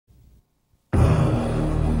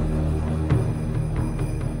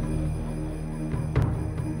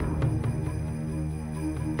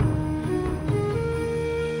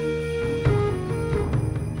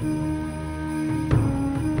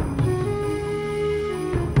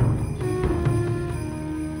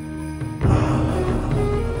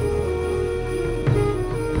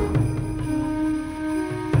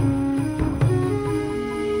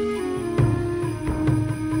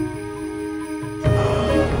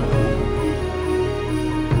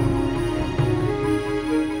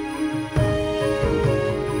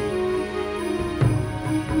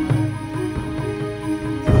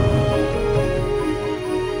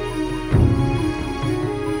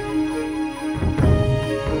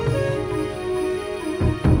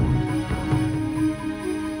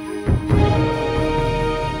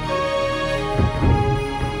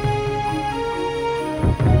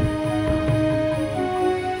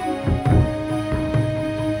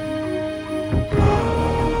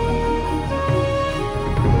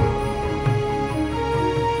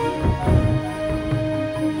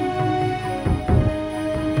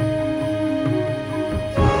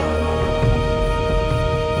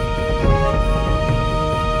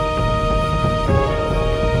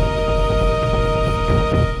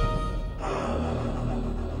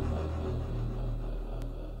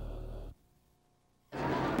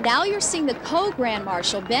now you're seeing the co-Grand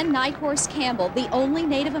Marshal, Ben Nighthorse Campbell, the only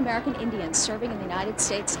Native American Indian serving in the United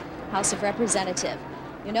States House of Representatives.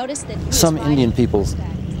 You notice that some Indian people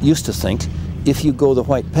used to think if you go the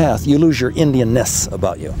white path, you lose your Indianness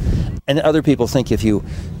about you. And other people think if you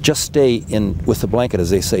just stay in with the blanket,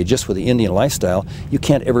 as they say, just with the Indian lifestyle, you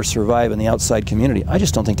can't ever survive in the outside community. I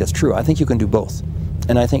just don't think that's true. I think you can do both.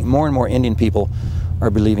 And I think more and more Indian people are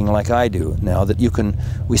believing, like I do now, that you can,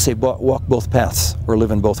 we say, walk both paths or live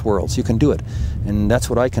in both worlds. You can do it. And that's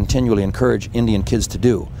what I continually encourage Indian kids to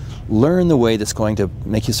do. Learn the way that's going to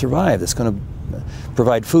make you survive, that's going to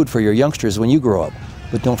provide food for your youngsters when you grow up.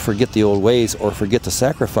 But don't forget the old ways or forget the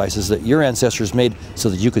sacrifices that your ancestors made so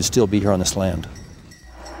that you could still be here on this land.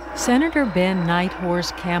 Senator Ben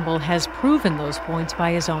Nighthorse Campbell has proven those points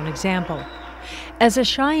by his own example. As a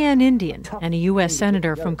Cheyenne Indian and a U.S.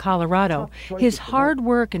 Senator from Colorado, his hard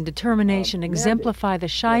work and determination exemplify the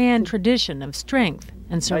Cheyenne tradition of strength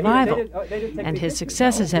and survival. And his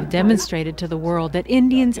successes have demonstrated to the world that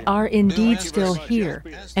Indians are indeed still here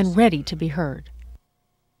and ready to be heard.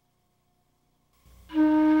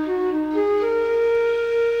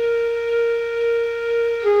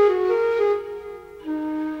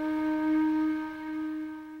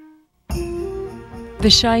 The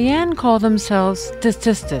Cheyenne call themselves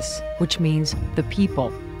Tststis, which means the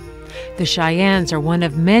people. The Cheyennes are one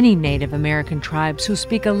of many Native American tribes who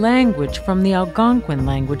speak a language from the Algonquin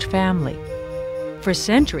language family. For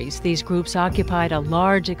centuries, these groups occupied a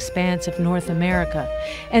large expanse of North America,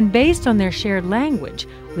 and based on their shared language,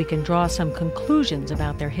 we can draw some conclusions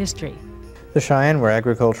about their history. The Cheyenne were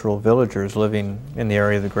agricultural villagers living in the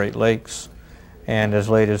area of the Great Lakes, and as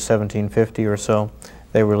late as 1750 or so,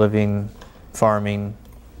 they were living farming,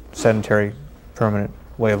 sedentary, permanent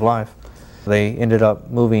way of life. They ended up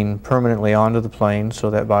moving permanently onto the plains so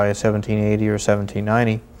that by 1780 or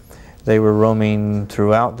 1790, they were roaming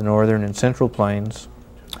throughout the northern and central plains,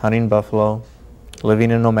 hunting buffalo,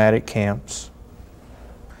 living in nomadic camps,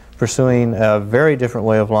 pursuing a very different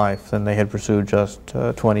way of life than they had pursued just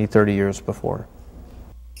 20, 30 years before.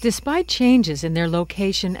 Despite changes in their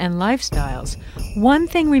location and lifestyles, one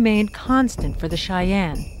thing remained constant for the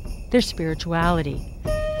Cheyenne: their spirituality.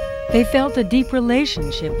 They felt a deep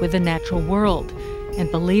relationship with the natural world and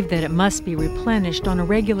believed that it must be replenished on a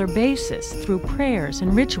regular basis through prayers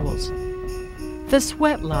and rituals. The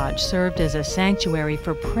Sweat Lodge served as a sanctuary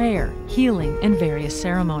for prayer, healing, and various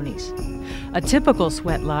ceremonies. A typical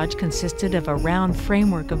sweat lodge consisted of a round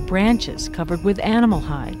framework of branches covered with animal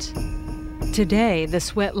hides. Today, the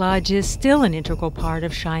Sweat Lodge is still an integral part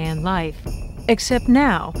of Cheyenne life. Except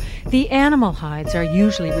now, the animal hides are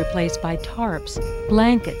usually replaced by tarps,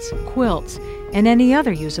 blankets, quilts, and any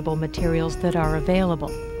other usable materials that are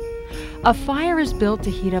available. A fire is built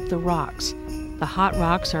to heat up the rocks. The hot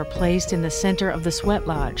rocks are placed in the center of the Sweat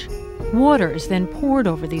Lodge. Water is then poured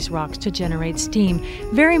over these rocks to generate steam,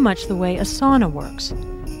 very much the way a sauna works.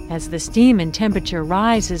 As the steam and temperature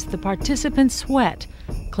rises, the participants sweat,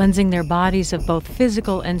 cleansing their bodies of both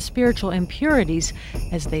physical and spiritual impurities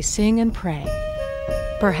as they sing and pray.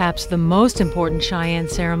 Perhaps the most important Cheyenne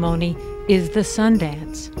ceremony is the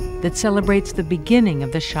Sundance, that celebrates the beginning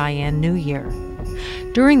of the Cheyenne New Year.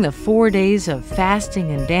 During the 4 days of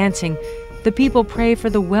fasting and dancing, the people pray for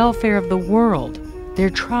the welfare of the world, their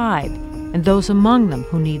tribe, and those among them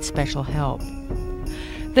who need special help.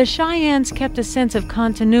 The Cheyennes kept a sense of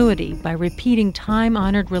continuity by repeating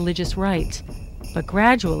time-honored religious rites, but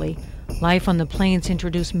gradually, life on the plains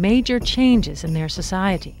introduced major changes in their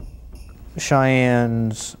society. The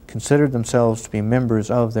Cheyennes considered themselves to be members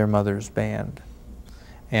of their mother's band,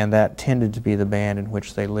 and that tended to be the band in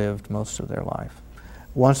which they lived most of their life.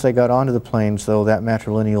 Once they got onto the plains, though, that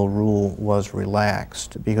matrilineal rule was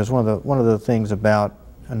relaxed, because one of the things about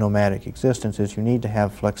a nomadic existence is you need to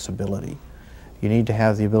have flexibility. You need to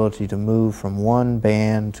have the ability to move from one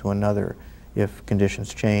band to another if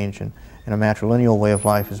conditions change, and a matrilineal way of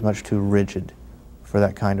life is much too rigid for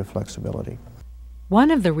that kind of flexibility. One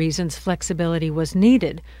of the reasons flexibility was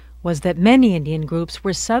needed was that many Indian groups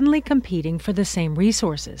were suddenly competing for the same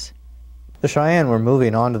resources. The Cheyenne were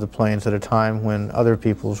moving onto the plains at a time when other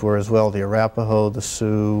peoples were as well, the Arapaho, the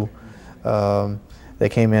Sioux. They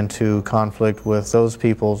came into conflict with those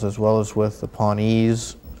peoples as well as with the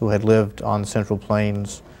Pawnees, who had lived on the Central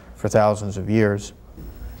Plains for thousands of years.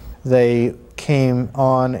 They came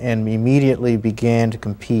on and immediately began to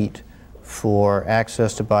compete for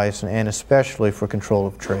access to bison and especially for control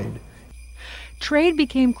of trade. Trade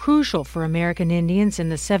became crucial for American Indians in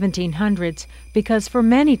the 1700s because for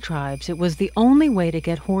many tribes it was the only way to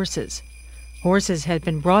get horses. Horses had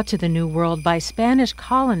been brought to the New World by Spanish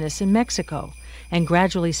colonists in Mexico and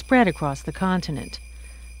gradually spread across the continent.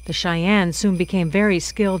 The The Cheyenne soon became very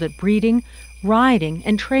skilled at breeding, riding,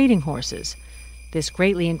 and trading horses. This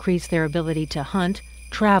greatly increased their ability to hunt,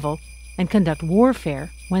 travel, and conduct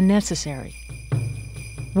warfare when necessary.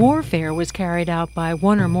 Warfare was carried out by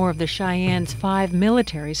one or more of the Cheyenne's 5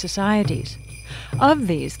 military societies. Of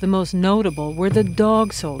these, the most notable were the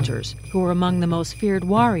Dog Soldiers, who were among the most feared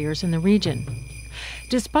warriors in the region.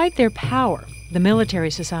 Despite their power, the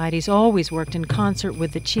military societies always worked in concert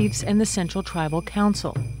with the chiefs and the Central Tribal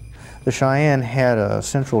Council. The Cheyenne had a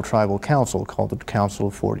Central Tribal Council called the Council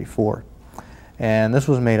of 44. And this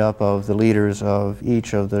was made up of the leaders of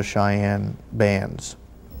each of the Cheyenne bands.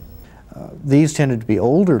 These tended to be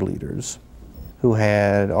older leaders who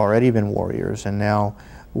had already been warriors and now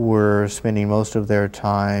were spending most of their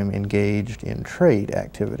time engaged in trade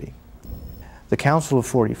activity. The Council of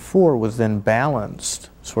 44 was then balanced,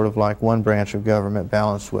 sort of like one branch of government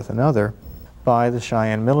balanced with another, by the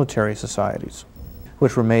Cheyenne military societies,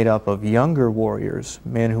 which were made up of younger warriors,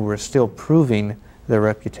 men who were still proving their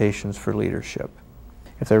reputations for leadership.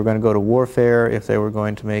 If they were going to go to warfare, if they were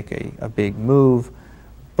going to make a big move,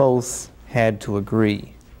 both had to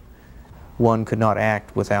agree. One could not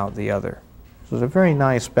act without the other. So it was a very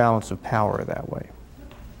nice balance of power that way.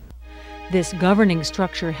 This governing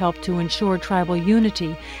structure helped to ensure tribal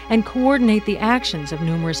unity and coordinate the actions of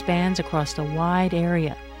numerous bands across a wide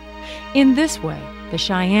area. In this way, the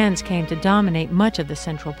Cheyennes came to dominate much of the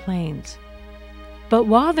Central Plains. But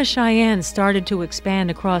while the Cheyennes started to expand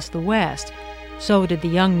across the West, so did the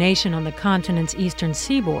young nation on the continent's eastern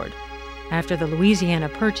seaboard. After the Louisiana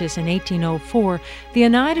Purchase in 1804, the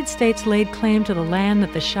United States laid claim to the land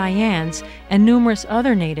that the Cheyennes and numerous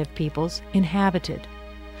other native peoples inhabited.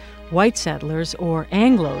 White settlers, or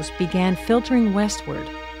Anglos, began filtering westward.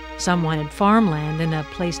 Some wanted farmland and a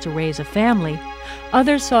place to raise a family.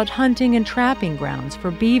 Others sought hunting and trapping grounds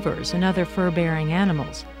for beavers and other fur-bearing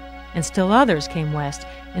animals. And still others came west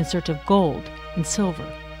in search of gold and silver.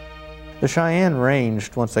 The Cheyenne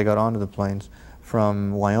ranged, once they got onto the plains,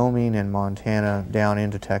 from Wyoming and Montana down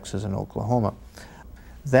into Texas and Oklahoma.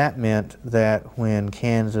 That meant that when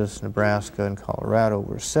Kansas, Nebraska, and Colorado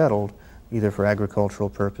were settled, either for agricultural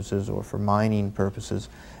purposes or for mining purposes,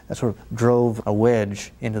 that sort of drove a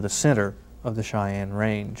wedge into the center of the Cheyenne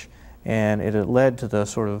Range. And it led to the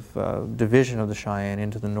sort of division of the Cheyenne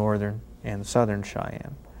into the northern and southern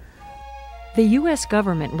Cheyenne. The U.S.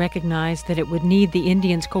 government recognized that it would need the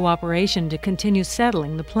Indians' cooperation to continue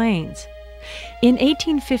settling the plains. In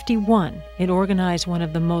 1851, it organized one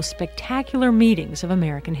of the most spectacular meetings of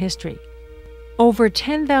American history. Over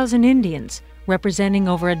 10,000 Indians, representing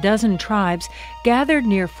over a dozen tribes, gathered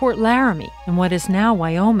near Fort Laramie in what is now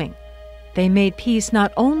Wyoming. They made peace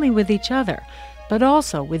not only with each other, but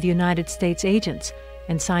also with United States agents,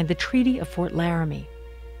 and signed the Treaty of Fort Laramie.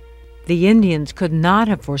 The Indians could not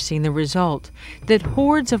have foreseen the result, that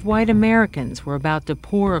hordes of white Americans were about to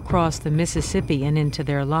pour across the Mississippi and into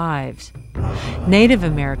their lives. Native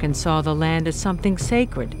Americans saw the land as something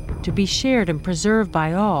sacred, to be shared and preserved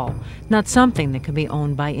by all, not something that could be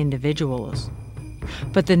owned by individuals.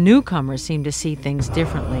 But the newcomers seemed to see things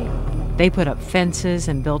differently. They put up fences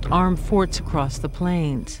and built armed forts across the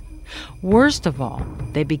plains. Worst of all,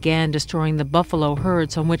 they began destroying the buffalo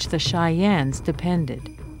herds on which the Cheyennes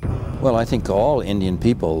depended. Well, I think all Indian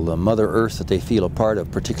people, the Mother Earth that they feel a part of,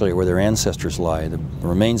 particularly where their ancestors lie, the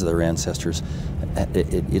remains of their ancestors,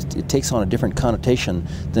 it takes on a different connotation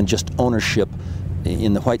than just ownership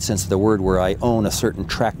in the white sense of the word, where I own a certain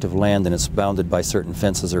tract of land and it's bounded by certain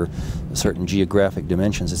fences or certain geographic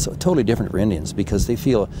dimensions. It's totally different for Indians because they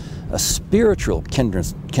feel a spiritual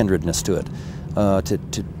kindredness to it.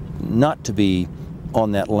 Not to be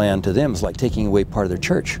on that land to them is like taking away part of their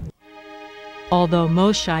church. Although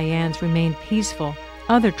most Cheyennes remained peaceful,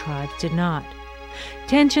 other tribes did not.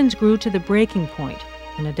 Tensions grew to the breaking point,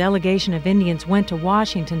 and a delegation of Indians went to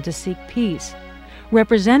Washington to seek peace.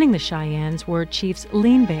 Representing the Cheyennes were Chiefs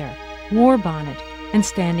Lean Bear, War Bonnet, and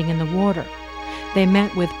Standing in the Water. They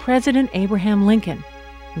met with President Abraham Lincoln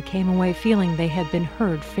and came away feeling they had been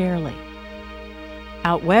heard fairly.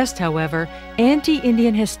 Out west, however,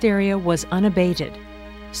 anti-Indian hysteria was unabated.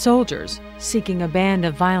 Soldiers, seeking a band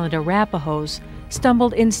of violent Arapahoes,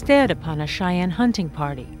 stumbled instead upon a Cheyenne hunting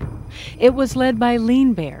party. It was led by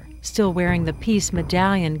Lean Bear, still wearing the peace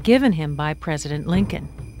medallion given him by President Lincoln.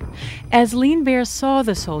 As Lean Bear saw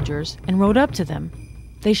the soldiers and rode up to them,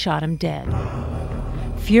 they shot him dead.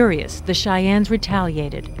 Furious, the Cheyennes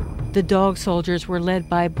retaliated. The Dog Soldiers were led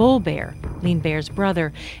by Bull Bear, Lean Bear's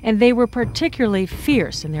brother, and they were particularly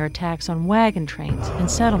fierce in their attacks on wagon trains and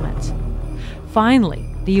settlements. Finally,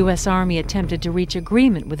 the U.S. Army attempted to reach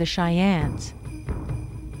agreement with the Cheyennes.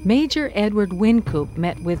 Major Edward Wynkoop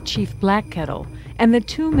met with Chief Blackkettle, and the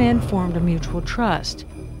two men formed a mutual trust.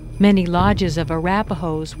 Many lodges of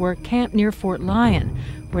Arapahoes were camped near Fort Lyon,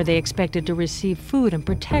 where they expected to receive food and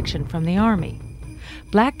protection from the Army.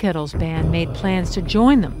 Blackkettle's band made plans to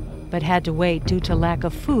join them, but had to wait due to lack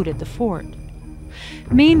of food at the fort.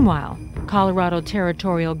 Meanwhile, Colorado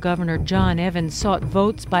Territorial Governor John Evans sought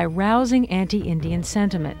votes by rousing anti-Indian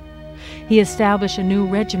sentiment. He established a new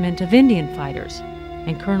regiment of Indian fighters,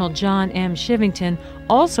 and Colonel John M. Chivington,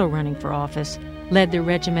 also running for office, led the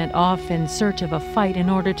regiment off in search of a fight in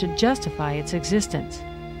order to justify its existence.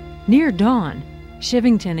 Near dawn,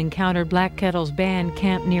 Chivington encountered Blackkettle's band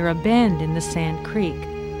camped near a bend in the Sand Creek.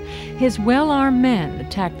 His well-armed men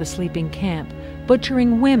attacked the sleeping camp,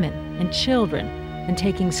 butchering women and children and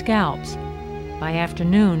taking scalps. By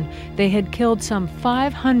afternoon, they had killed some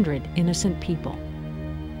 500 innocent people.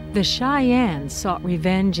 The Cheyennes sought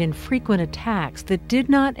revenge in frequent attacks that did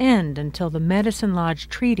not end until the Medicine Lodge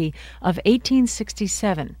Treaty of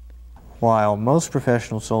 1867. While most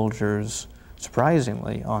professional soldiers,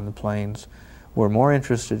 surprisingly, on the plains, were more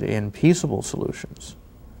interested in peaceable solutions,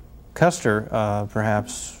 Custer,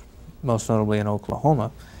 perhaps most notably in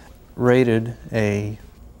Oklahoma, raided a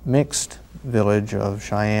mixed village of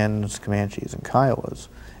Cheyennes, Comanches, and Kiowas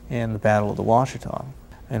in the Battle of the Washita,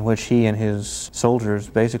 in which he and his soldiers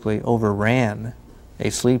basically overran a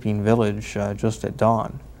sleeping village just at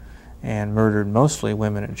dawn and murdered mostly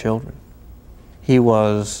women and children. He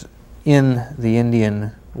was in the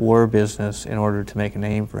Indian war business in order to make a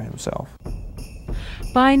name for himself.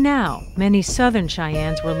 By now, many Southern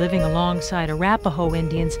Cheyennes were living alongside Arapaho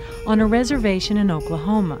Indians on a reservation in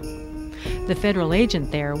Oklahoma. The federal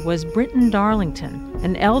agent there was Britton Darlington,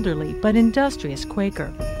 an elderly but industrious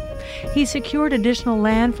Quaker. He secured additional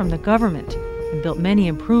land from the government and built many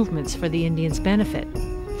improvements for the Indians' benefit.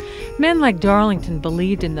 Men like Darlington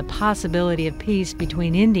believed in the possibility of peace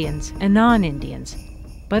between Indians and non-Indians,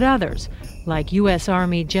 but others, like U.S.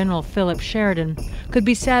 Army General Philip Sheridan, could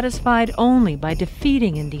be satisfied only by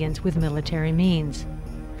defeating Indians with military means.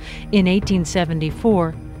 In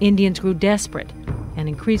 1874, Indians grew desperate and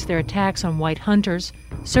increased their attacks on white hunters,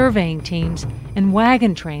 surveying teams, and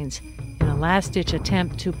wagon trains in a last-ditch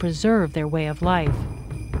attempt to preserve their way of life.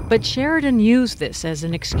 But Sheridan used this as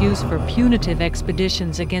an excuse for punitive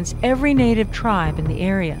expeditions against every native tribe in the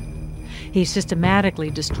area. He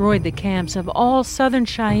systematically destroyed the camps of all Southern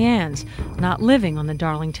Cheyennes not living on the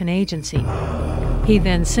Darlington Agency. He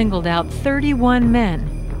then singled out 31 men,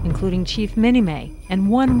 including Chief Minimay, and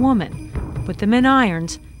one woman, put them in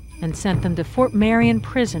irons, and sent them to Fort Marion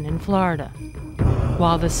Prison in Florida.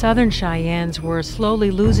 While the Southern Cheyennes were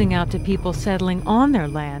slowly losing out to people settling on their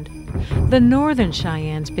land, the Northern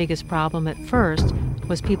Cheyennes' biggest problem at first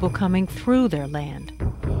was people coming through their land.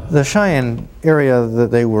 The Cheyenne area that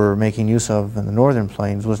they were making use of in the northern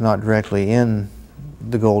plains was not directly in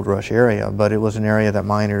the gold rush area, but it was an area that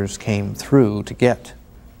miners came through to get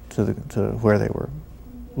to where they were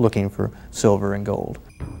looking for silver and gold.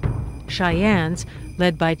 Cheyennes,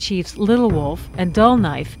 led by Chiefs Little Wolf and Dull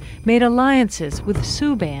Knife, made alliances with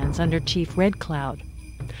Sioux bands under Chief Red Cloud.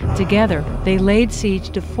 Together, they laid siege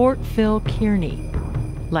to Fort Phil Kearny.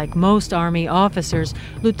 Like most Army officers,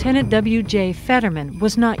 Lieutenant W.J. Fetterman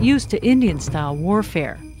was not used to Indian-style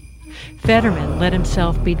warfare. Fetterman let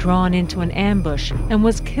himself be drawn into an ambush and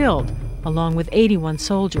was killed, along with 81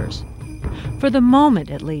 soldiers. For the moment,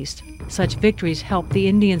 at least, such victories helped the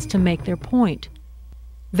Indians to make their point.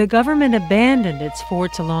 The government abandoned its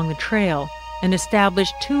forts along the trail and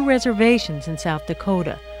established 2 reservations in South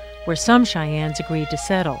Dakota, where some Cheyennes agreed to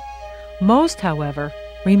settle. Most, however,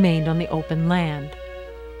 remained on the open land.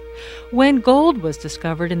 When gold was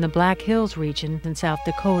discovered in the Black Hills region in South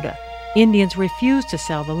Dakota, Indians refused to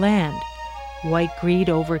sell the land. White greed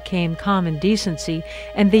overcame common decency,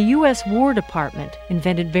 and the U.S. War Department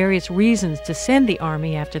invented various reasons to send the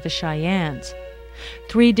Army after the Cheyennes.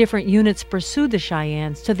 3 different units pursued the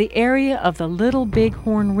Cheyennes to the area of the Little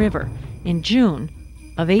Bighorn River in June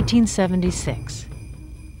of 1876.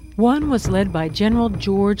 One was led by General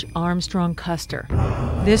George Armstrong Custer.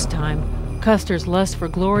 This time, Custer's lust for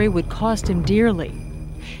glory would cost him dearly.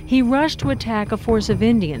 He rushed to attack a force of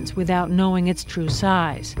Indians without knowing its true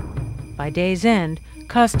size. By day's end,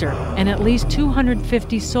 Custer and at least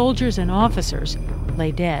 250 soldiers and officers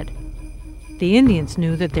lay dead. The Indians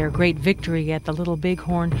knew that their great victory at the Little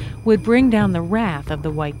Bighorn would bring down the wrath of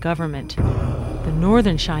the white government. The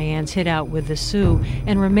Northern Cheyennes hid out with the Sioux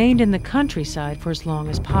and remained in the countryside for as long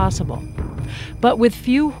as possible. But with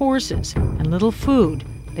few horses and little food,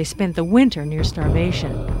 they spent the winter near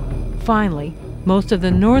starvation. Finally, most of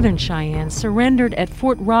the Northern Cheyennes surrendered at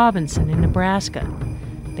Fort Robinson in Nebraska.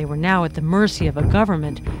 They were now at the mercy of a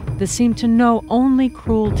government that seemed to know only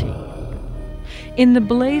cruelty. In the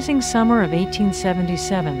blazing summer of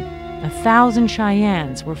 1877, 1,000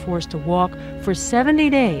 Cheyennes were forced to walk for 70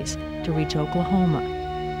 days to reach Oklahoma.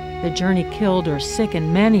 The journey killed or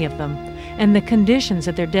sickened many of them, and the conditions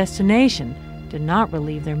at their destination did not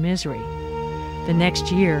relieve their misery. The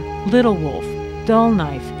next year, Little Wolf, Dull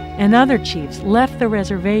Knife, and other chiefs left the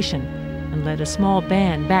reservation and led a small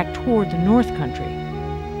band back toward the North Country.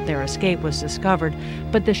 Their escape was discovered,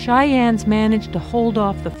 but the Cheyennes managed to hold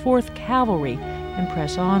off the 4th Cavalry and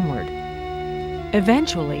press onward.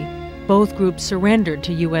 Eventually, both groups surrendered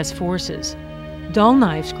to U.S. forces. Dull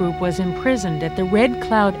Knife's group was imprisoned at the Red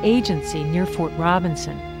Cloud Agency near Fort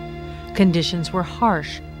Robinson. Conditions were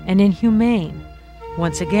harsh and inhumane.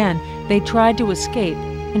 Once again, they tried to escape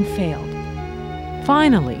and failed.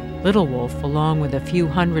 Finally, Little Wolf, along with a few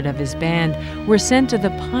hundred of his band, were sent to the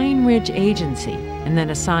Pine Ridge Agency and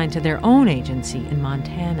then assigned to their own agency in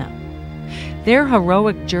Montana. Their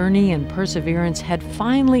heroic journey and perseverance had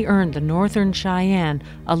finally earned the Northern Cheyenne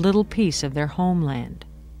a little piece of their homeland.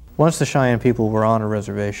 Once the Cheyenne people were on a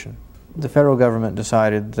reservation, the federal government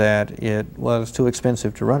decided that it was too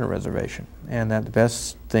expensive to run a reservation, and that the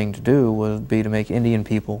best thing to do would be to make Indian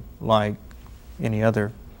people like any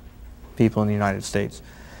other people in the United States.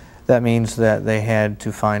 That means that they had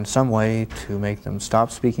to find some way to make them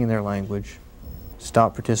stop speaking their language,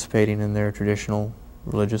 stop participating in their traditional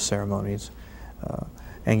religious ceremonies,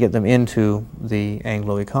 and get them into the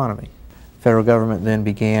Anglo economy. The federal government then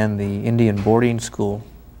began the Indian boarding school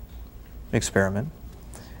experiment,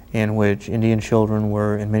 in which Indian children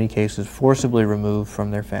were in many cases forcibly removed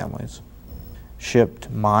from their families, shipped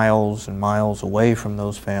miles and miles away from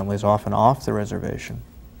those families, often off the reservation,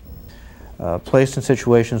 placed in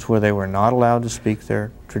situations where they were not allowed to speak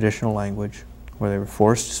their traditional language, where they were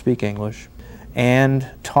forced to speak English, and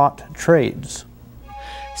taught trades.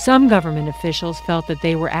 Some government officials felt that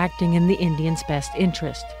they were acting in the Indians' best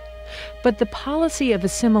interest. But the policy of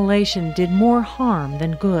assimilation did more harm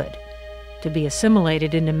than good. To be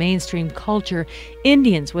assimilated into mainstream culture,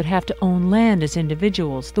 Indians would have to own land as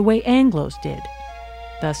individuals, the way Anglos did.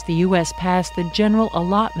 Thus, the U.S. passed the General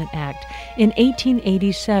Allotment Act in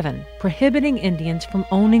 1887, prohibiting Indians from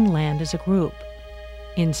owning land as a group.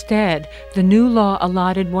 Instead, the new law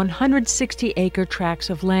allotted 160-acre tracts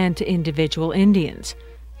of land to individual Indians.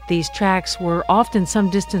 These tracts were often some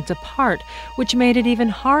distance apart, which made it even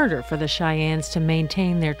harder for the Cheyennes to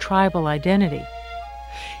maintain their tribal identity.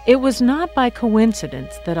 It was not by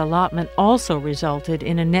coincidence that allotment also resulted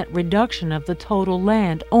in a net reduction of the total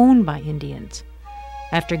land owned by Indians.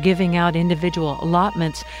 After giving out individual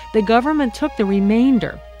allotments, the government took the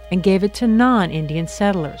remainder and gave it to non-Indian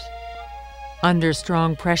settlers. Under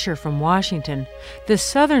strong pressure from Washington, the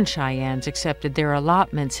Southern Cheyennes accepted their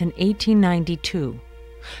allotments in 1892.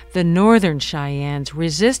 The Northern Cheyennes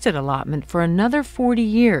resisted allotment for another 40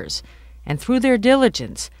 years, and through their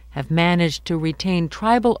diligence have managed to retain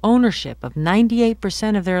tribal ownership of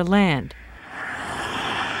 98% of their land.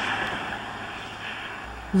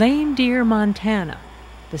 Lame Deer, Montana,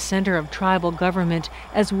 the center of tribal government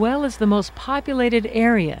as well as the most populated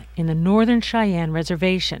area in the Northern Cheyenne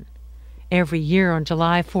Reservation. Every year on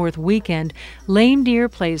July 4th weekend, Lame Deer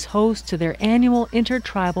plays host to their annual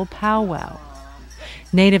intertribal powwow.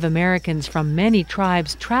 Native Americans from many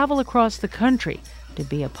tribes travel across the country to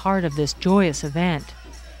be a part of this joyous event.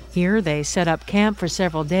 Here they set up camp for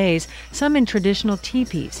several days, some in traditional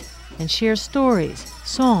teepees, and share stories,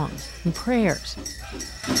 songs, and prayers.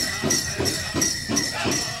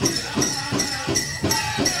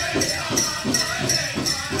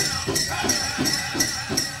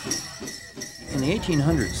 In the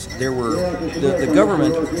 1800s, the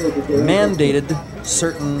government mandated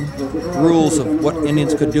certain rules of what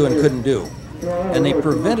Indians could do and couldn't do. And they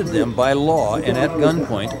prevented them by law and at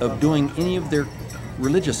gunpoint of doing any of their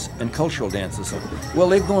religious and cultural dances. Well,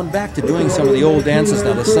 they've gone back to doing some of the old dances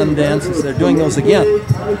now, the sun dances, they're doing those again.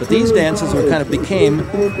 But these dances were kind of became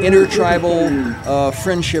intertribal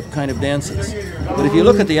friendship kind of dances. But if you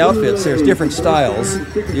look at the outfits, there's different styles.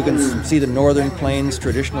 You can see the Northern Plains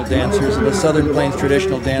traditional dancers and the Southern Plains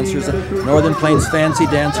traditional dancers, the Northern Plains fancy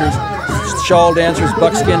dancers, shawl dancers,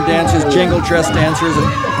 buckskin dancers, jingle dress dancers.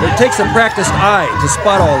 And it takes a practiced eye to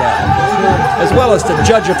spot all that, as well as to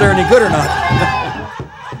judge if they're any good or not.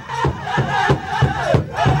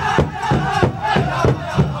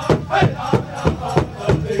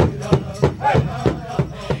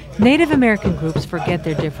 Native American groups forget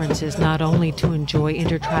their differences not only to enjoy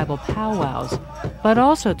intertribal powwows, but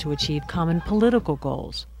also to achieve common political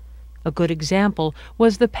goals. A good example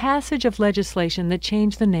was the passage of legislation that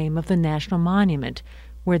changed the name of the national monument,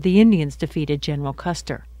 where the Indians defeated General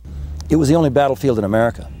Custer. It was the only battlefield in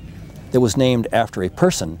America that was named after a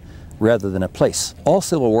person rather than a place. All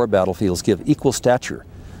Civil War battlefields give equal stature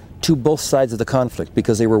to both sides of the conflict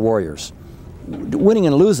because they were warriors. Winning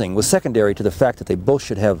and losing was secondary to the fact that they both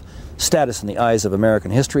should have status in the eyes of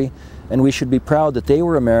American history, and we should be proud that they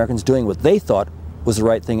were Americans doing what they thought was the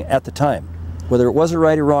right thing at the time. Whether it was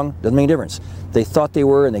right or wrong doesn't make a difference. They thought they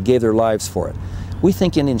were, and they gave their lives for it. We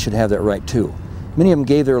think Indians should have that right too. Many of them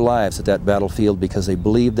gave their lives at that battlefield because they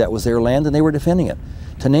believed that was their land and they were defending it.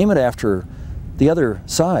 To name it after the other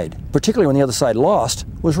side, particularly when the other side lost,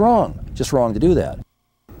 was wrong. Just wrong to do that.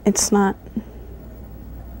 It's not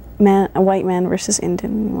a white man versus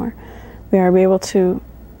Indian anymore. We're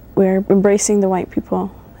embracing the white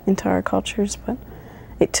people into our cultures, but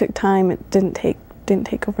it took time. It didn't take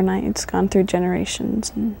overnight. It's gone through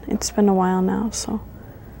generations, and it's been a while now. So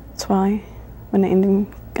that's why when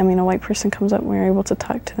a white person comes up, we're able to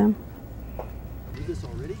talk to them.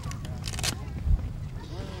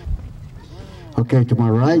 Okay, to my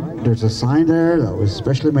right, there's a sign there that was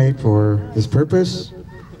specially made for this purpose.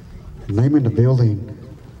 Naming the building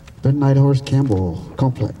Ben Nighthorse Campbell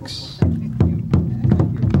Complex.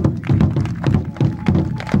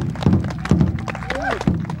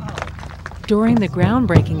 During the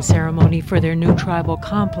groundbreaking ceremony for their new tribal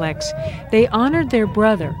complex, they honored their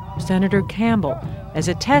brother, Senator Campbell, as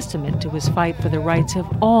a testament to his fight for the rights of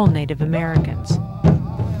all Native Americans.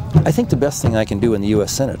 I think the best thing I can do in the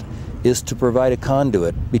U.S. Senate is to provide a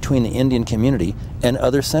conduit between the Indian community and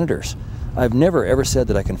other senators. I've never ever said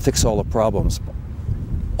that I can fix all the problems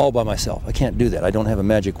all by myself. I can't do that. I don't have a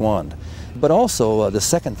magic wand. But also, the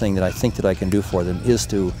second thing that I think that I can do for them is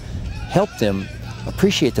to help them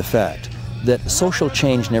appreciate the fact that social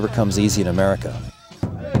change never comes easy in America.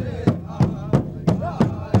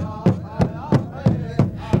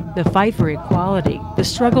 The fight for equality, the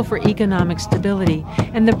struggle for economic stability,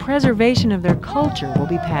 and the preservation of their culture will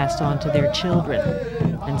be passed on to their children.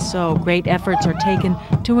 And so great efforts are taken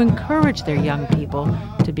to encourage their young people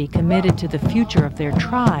to be committed to the future of their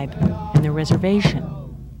tribe and their reservation.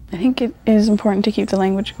 I think it is important to keep the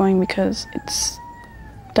language going because it's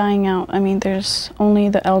dying out. I mean, there's only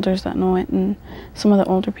the elders that know it and some of the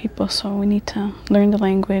older people, so we need to learn the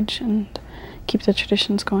language and keep the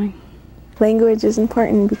traditions going. Language is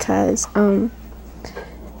important because,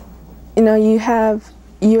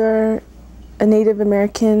 you're a Native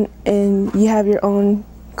American and you have your own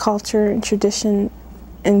culture and tradition,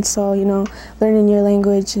 and so, learning your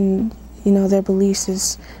language and, their beliefs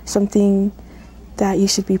is something that you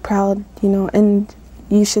should be proud, and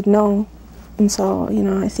you should know. And so,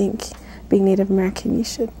 I think being Native American, you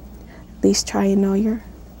should at least try and know your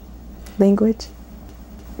language.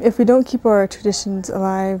 If we don't keep our traditions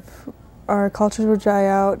alive, our cultures will dry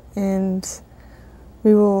out and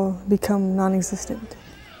we will become non-existent.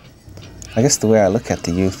 I guess the way I look at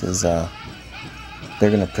the youth is they're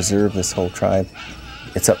going to preserve this whole tribe.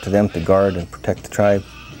 It's up to them to guard and protect the tribe.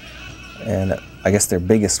 And I guess their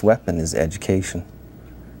biggest weapon is education.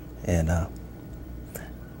 And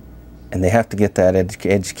they have to get that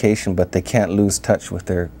education, but they can't lose touch with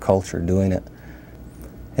their culture doing it.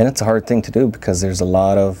 And it's a hard thing to do because there's a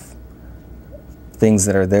lot of things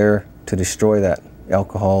that are there to destroy that,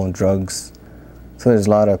 alcohol and drugs. So there's a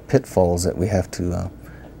lot of pitfalls that we have to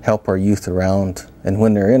help our youth around, and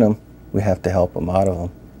when they're in them, we have to help them out of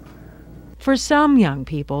them. For some young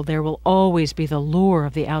people, there will always be the lure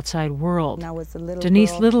of the outside world.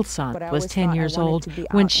 Denise Littleson was 10 years old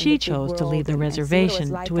when she chose to leave the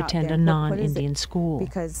reservation to attend a non-Indian school.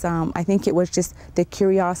 Because I think it was just the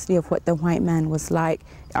curiosity of what the white man was like.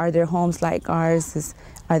 Are their homes like ours?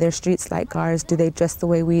 Are their streets like ours? Do they dress the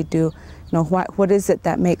way we do? What is it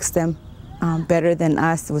that makes them better than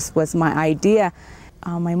us was my idea.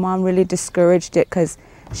 My mom really discouraged it because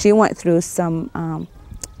she went through some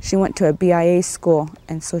she went to a BIA school,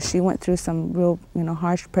 and so she went through some real,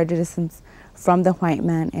 harsh prejudices from the white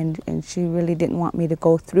man, and she really didn't want me to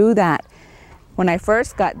go through that. When I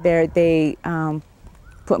first got there, they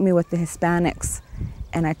put me with the Hispanics,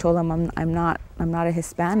 and I told them I'm not a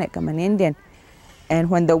Hispanic, I'm an Indian. And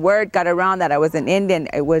when the word got around that I was an Indian,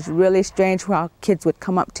 it was really strange how kids would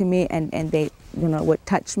come up to me and they, would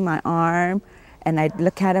touch my arm, and I'd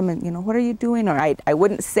look at them and, what are you doing? Or I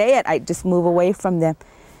wouldn't say it, I'd just move away from them.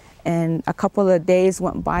 And a couple of days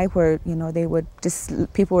went by where,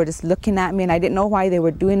 people were just looking at me, and I didn't know why they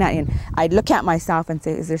were doing that. And I'd look at myself and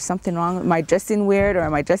say, is there something wrong? Am I dressing weird, or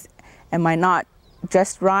am I not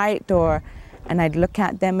dressed right? And I'd look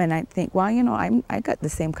at them and I'd think, well, I got the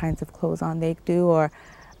same kinds of clothes on they do, or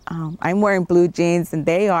I'm wearing blue jeans and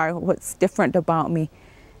they are. What's different about me?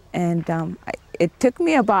 And it took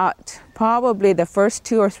me about probably the first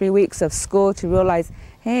 2 or 3 weeks of school to realize,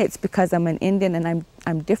 hey, it's because I'm an Indian and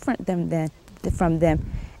I'm different from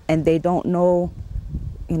them, and they don't know,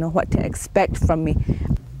 what to expect from me.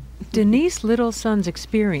 Denise Little Son's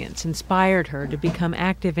experience inspired her to become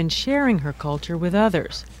active in sharing her culture with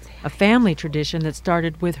others, a family tradition that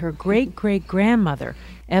started with her great-great-grandmother,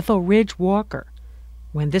 Ethel Ridge Walker.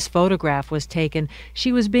 When this photograph was taken,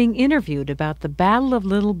 she was being interviewed about the Battle of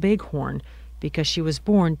Little Bighorn because she was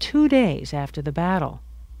born 2 days after the battle.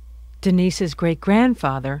 Denise's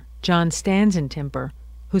great-grandfather, John Stanzentimber,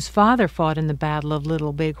 whose father fought in the Battle of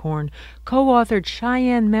Little Bighorn, co-authored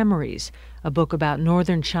Cheyenne Memories, a book about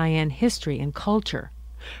Northern Cheyenne history and culture.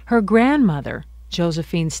 Her grandmother,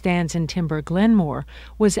 Josephine Stanzentimber Glenmore,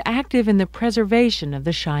 was active in the preservation of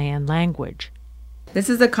the Cheyenne language. This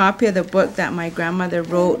is a copy of the book that my grandmother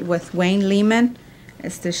wrote with Wayne Lehman.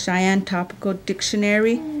 It's the Cheyenne Topical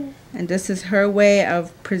Dictionary, and this is her way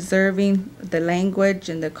of preserving the language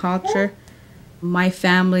and the culture. My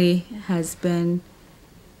family has been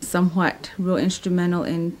somewhat real instrumental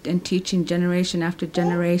in teaching generation after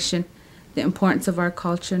generation the importance of our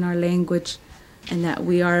culture and our language, and that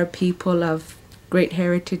we are a people of great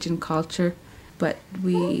heritage and culture. But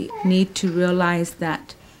we need to realize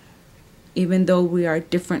that even though we are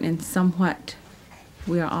different in somewhat,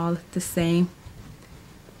 we are all the same,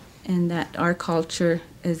 and that our culture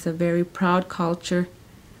is a very proud culture,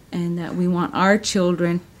 and that we want our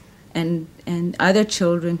children and other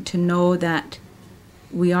children to know that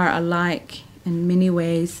we are alike in many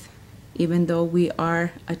ways, even though we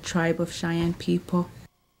are a tribe of Cheyenne people.